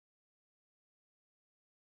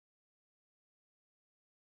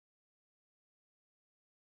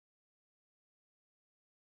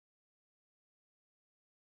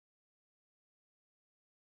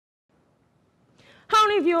How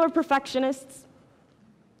many of you are perfectionists?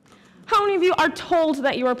 How many of you are told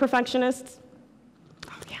that you are perfectionists?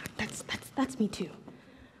 Oh yeah, that's me too.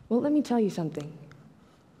 Well, let me tell you something.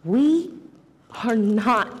 We are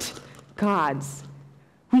not gods.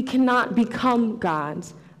 We cannot become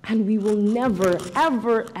gods, and we will never,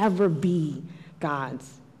 ever, ever be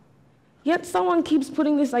gods. Yet someone keeps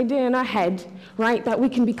putting this idea in our head, right, that we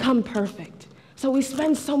can become perfect. So we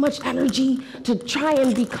spend so much energy to try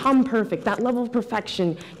and become perfect. That level of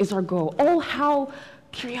perfection is our goal. Oh, how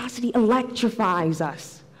curiosity electrifies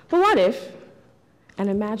us. But what if, and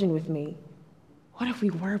imagine with me, what if we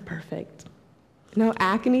were perfect? No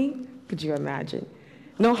acne? Could you imagine?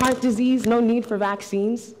 No heart disease, no need for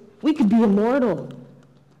vaccines. We could be immortal.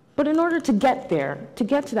 But in order to get there, to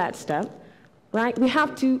get to that step, right, we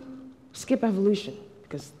have to skip evolution,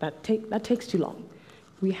 because that takes too long.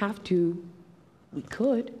 We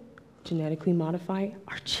could genetically modify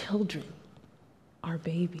our children, our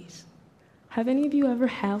babies. Have any of you ever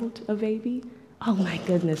held a baby? Oh my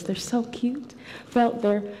goodness, they're so cute. Felt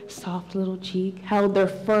their soft little cheek, held their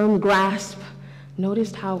firm grasp,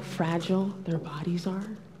 noticed how fragile their bodies are.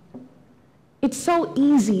 It's so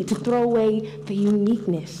easy to throw away the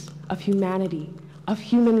uniqueness of humanity, of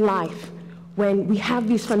human life, when we have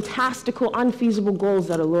these fantastical, unfeasible goals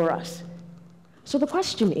that allure us. So the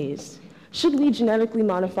question is, should we genetically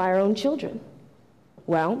modify our own children?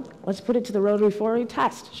 Well, let's put it to the Rotary 4A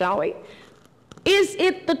test, shall we? Is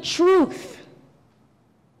it the truth?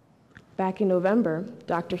 Back in November,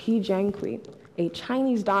 Dr. He Jiankui, a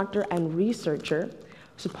Chinese doctor and researcher,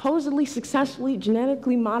 supposedly successfully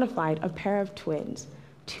genetically modified a pair of twins,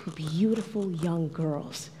 two beautiful young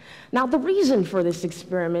girls. Now, the reason for this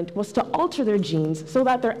experiment was to alter their genes so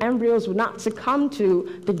that their embryos would not succumb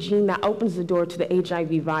to the gene that opens the door to the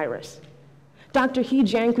HIV virus. Dr. He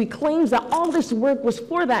Jiankui claims that all this work was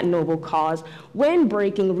for that noble cause when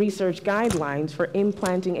breaking research guidelines for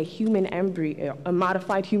implanting a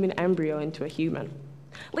modified human embryo into a human.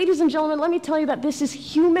 Ladies and gentlemen, let me tell you that this is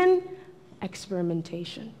human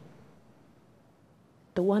experimentation,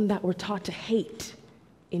 the one that we're taught to hate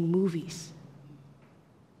in movies.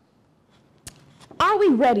 Are we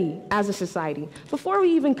ready as a society? Before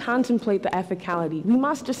we even contemplate the ethicality, we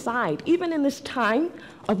must decide, even in this time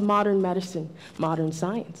of modern medicine, modern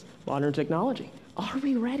science, modern technology, are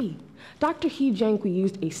we ready? Dr. He Jiankui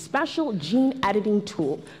used a special gene editing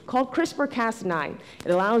tool called CRISPR-Cas9.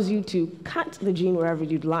 It allows you to cut the gene wherever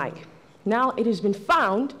you'd like. Now, it has been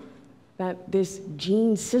found that this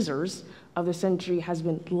gene scissors of the century has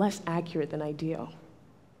been less accurate than ideal.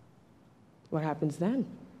 What happens then?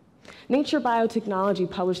 Nature Biotechnology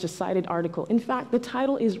published a cited article. In fact, the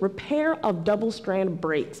title is Repair of Double-Strand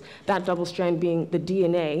Breaks, that double strand being the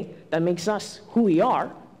DNA that makes us who we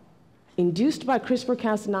are, induced by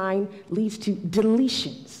CRISPR-Cas9 leads to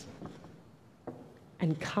deletions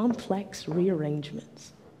and complex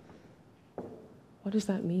rearrangements. What does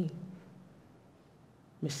that mean?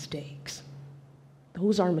 Mistakes.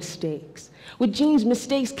 Those are mistakes. With genes,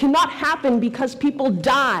 mistakes cannot happen because people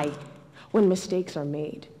die when mistakes are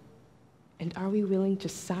made. And are we willing to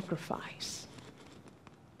sacrifice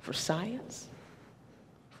for science,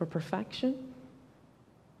 for perfection?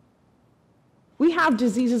 We have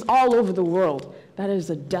diseases all over the world. That is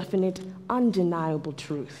a definite, undeniable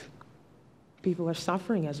truth. People are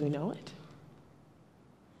suffering as we know it.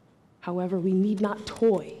 However, we need not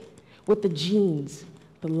toy with the genes,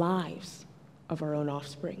 the lives of our own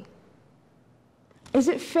offspring. Is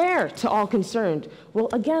it fair to all concerned? Well,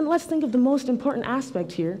 again, let's think of the most important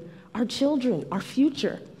aspect here, our children, our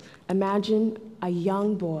future. Imagine a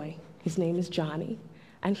young boy, his name is Johnny,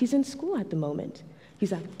 and he's in school at the moment.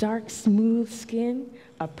 He's got dark, smooth skin,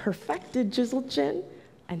 a perfected chiseled chin,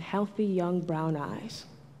 and healthy young brown eyes.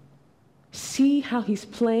 See how he's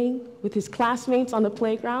playing with his classmates on the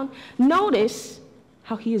playground? Notice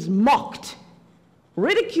how he is mocked,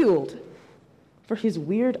 ridiculed for his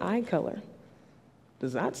weird eye color.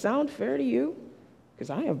 Does that sound fair to you? Because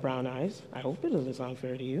I have brown eyes. I hope it doesn't sound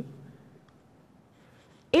fair to you.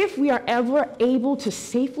 If we are ever able to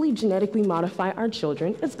safely genetically modify our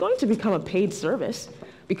children, it's going to become a paid service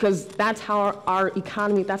because that's how our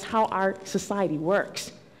economy, that's how our society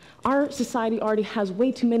works. Our society already has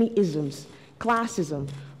way too many isms, classism,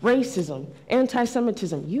 racism,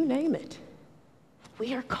 anti-Semitism, you name it.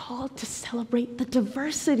 We are called to celebrate the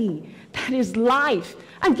diversity that is life.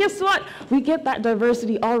 And guess what? We get that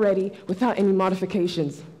diversity already without any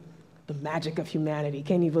modifications. The magic of humanity,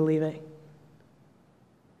 can you believe it?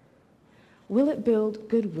 Will it build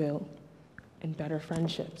goodwill and better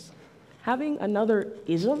friendships? Having another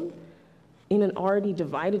ism in an already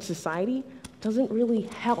divided society doesn't really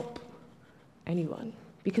help anyone,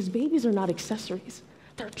 because babies are not accessories.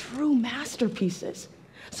 They're true masterpieces.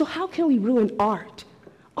 So how can we ruin art?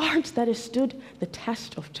 Art that has stood the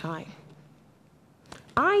test of time.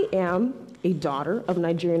 I am a daughter of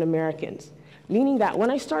Nigerian Americans, meaning that when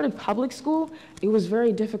I started public school, it was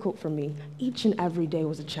very difficult for me. Each and every day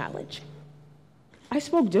was a challenge. I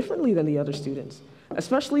spoke differently than the other students,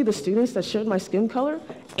 especially the students that shared my skin color.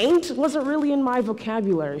 Ain't wasn't really in my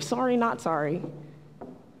vocabulary. Sorry, not sorry.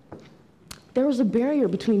 There was a barrier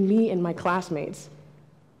between me and my classmates.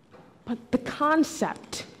 But the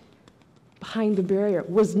concept behind the barrier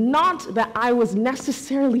was not that I was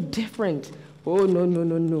necessarily different. Oh, no, no,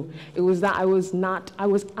 no, no. It was that I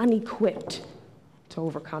was unequipped to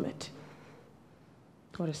overcome it.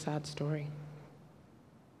 What a sad story.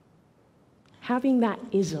 Having that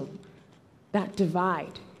ism, that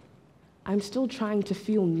divide, I'm still trying to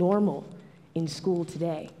feel normal in school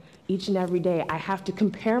today. Each and every day, I have to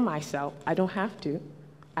compare myself. I don't have to.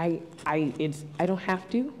 I don't have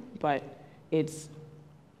to, but I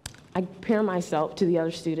compare myself to the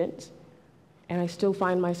other students, and I still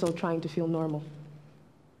find myself trying to feel normal.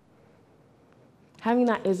 Having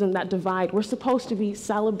that ism, that divide, we're supposed to be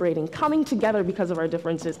celebrating, coming together because of our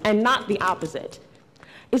differences, and not the opposite.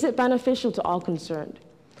 Is it beneficial to all concerned?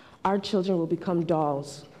 Our children will become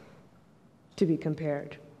dolls to be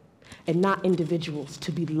compared, and not individuals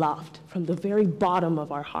to be loved from the very bottom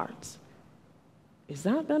of our hearts. Is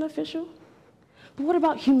that beneficial? But what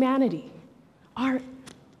about humanity? Our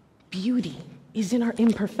beauty is in our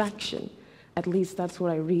imperfection. At least that's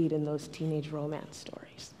what I read in those teenage romance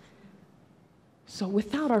stories. So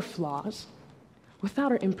without our flaws,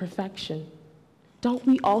 without our imperfection, don't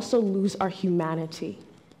we also lose our humanity?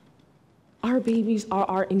 Our babies are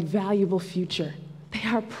our invaluable future. They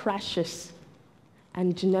are precious,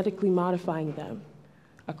 and genetically modifying them,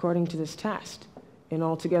 according to this test, and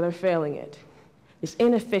altogether failing it, is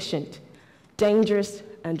inefficient, dangerous,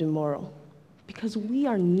 and immoral, because we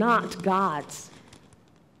are not gods.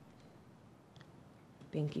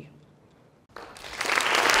 Thank you.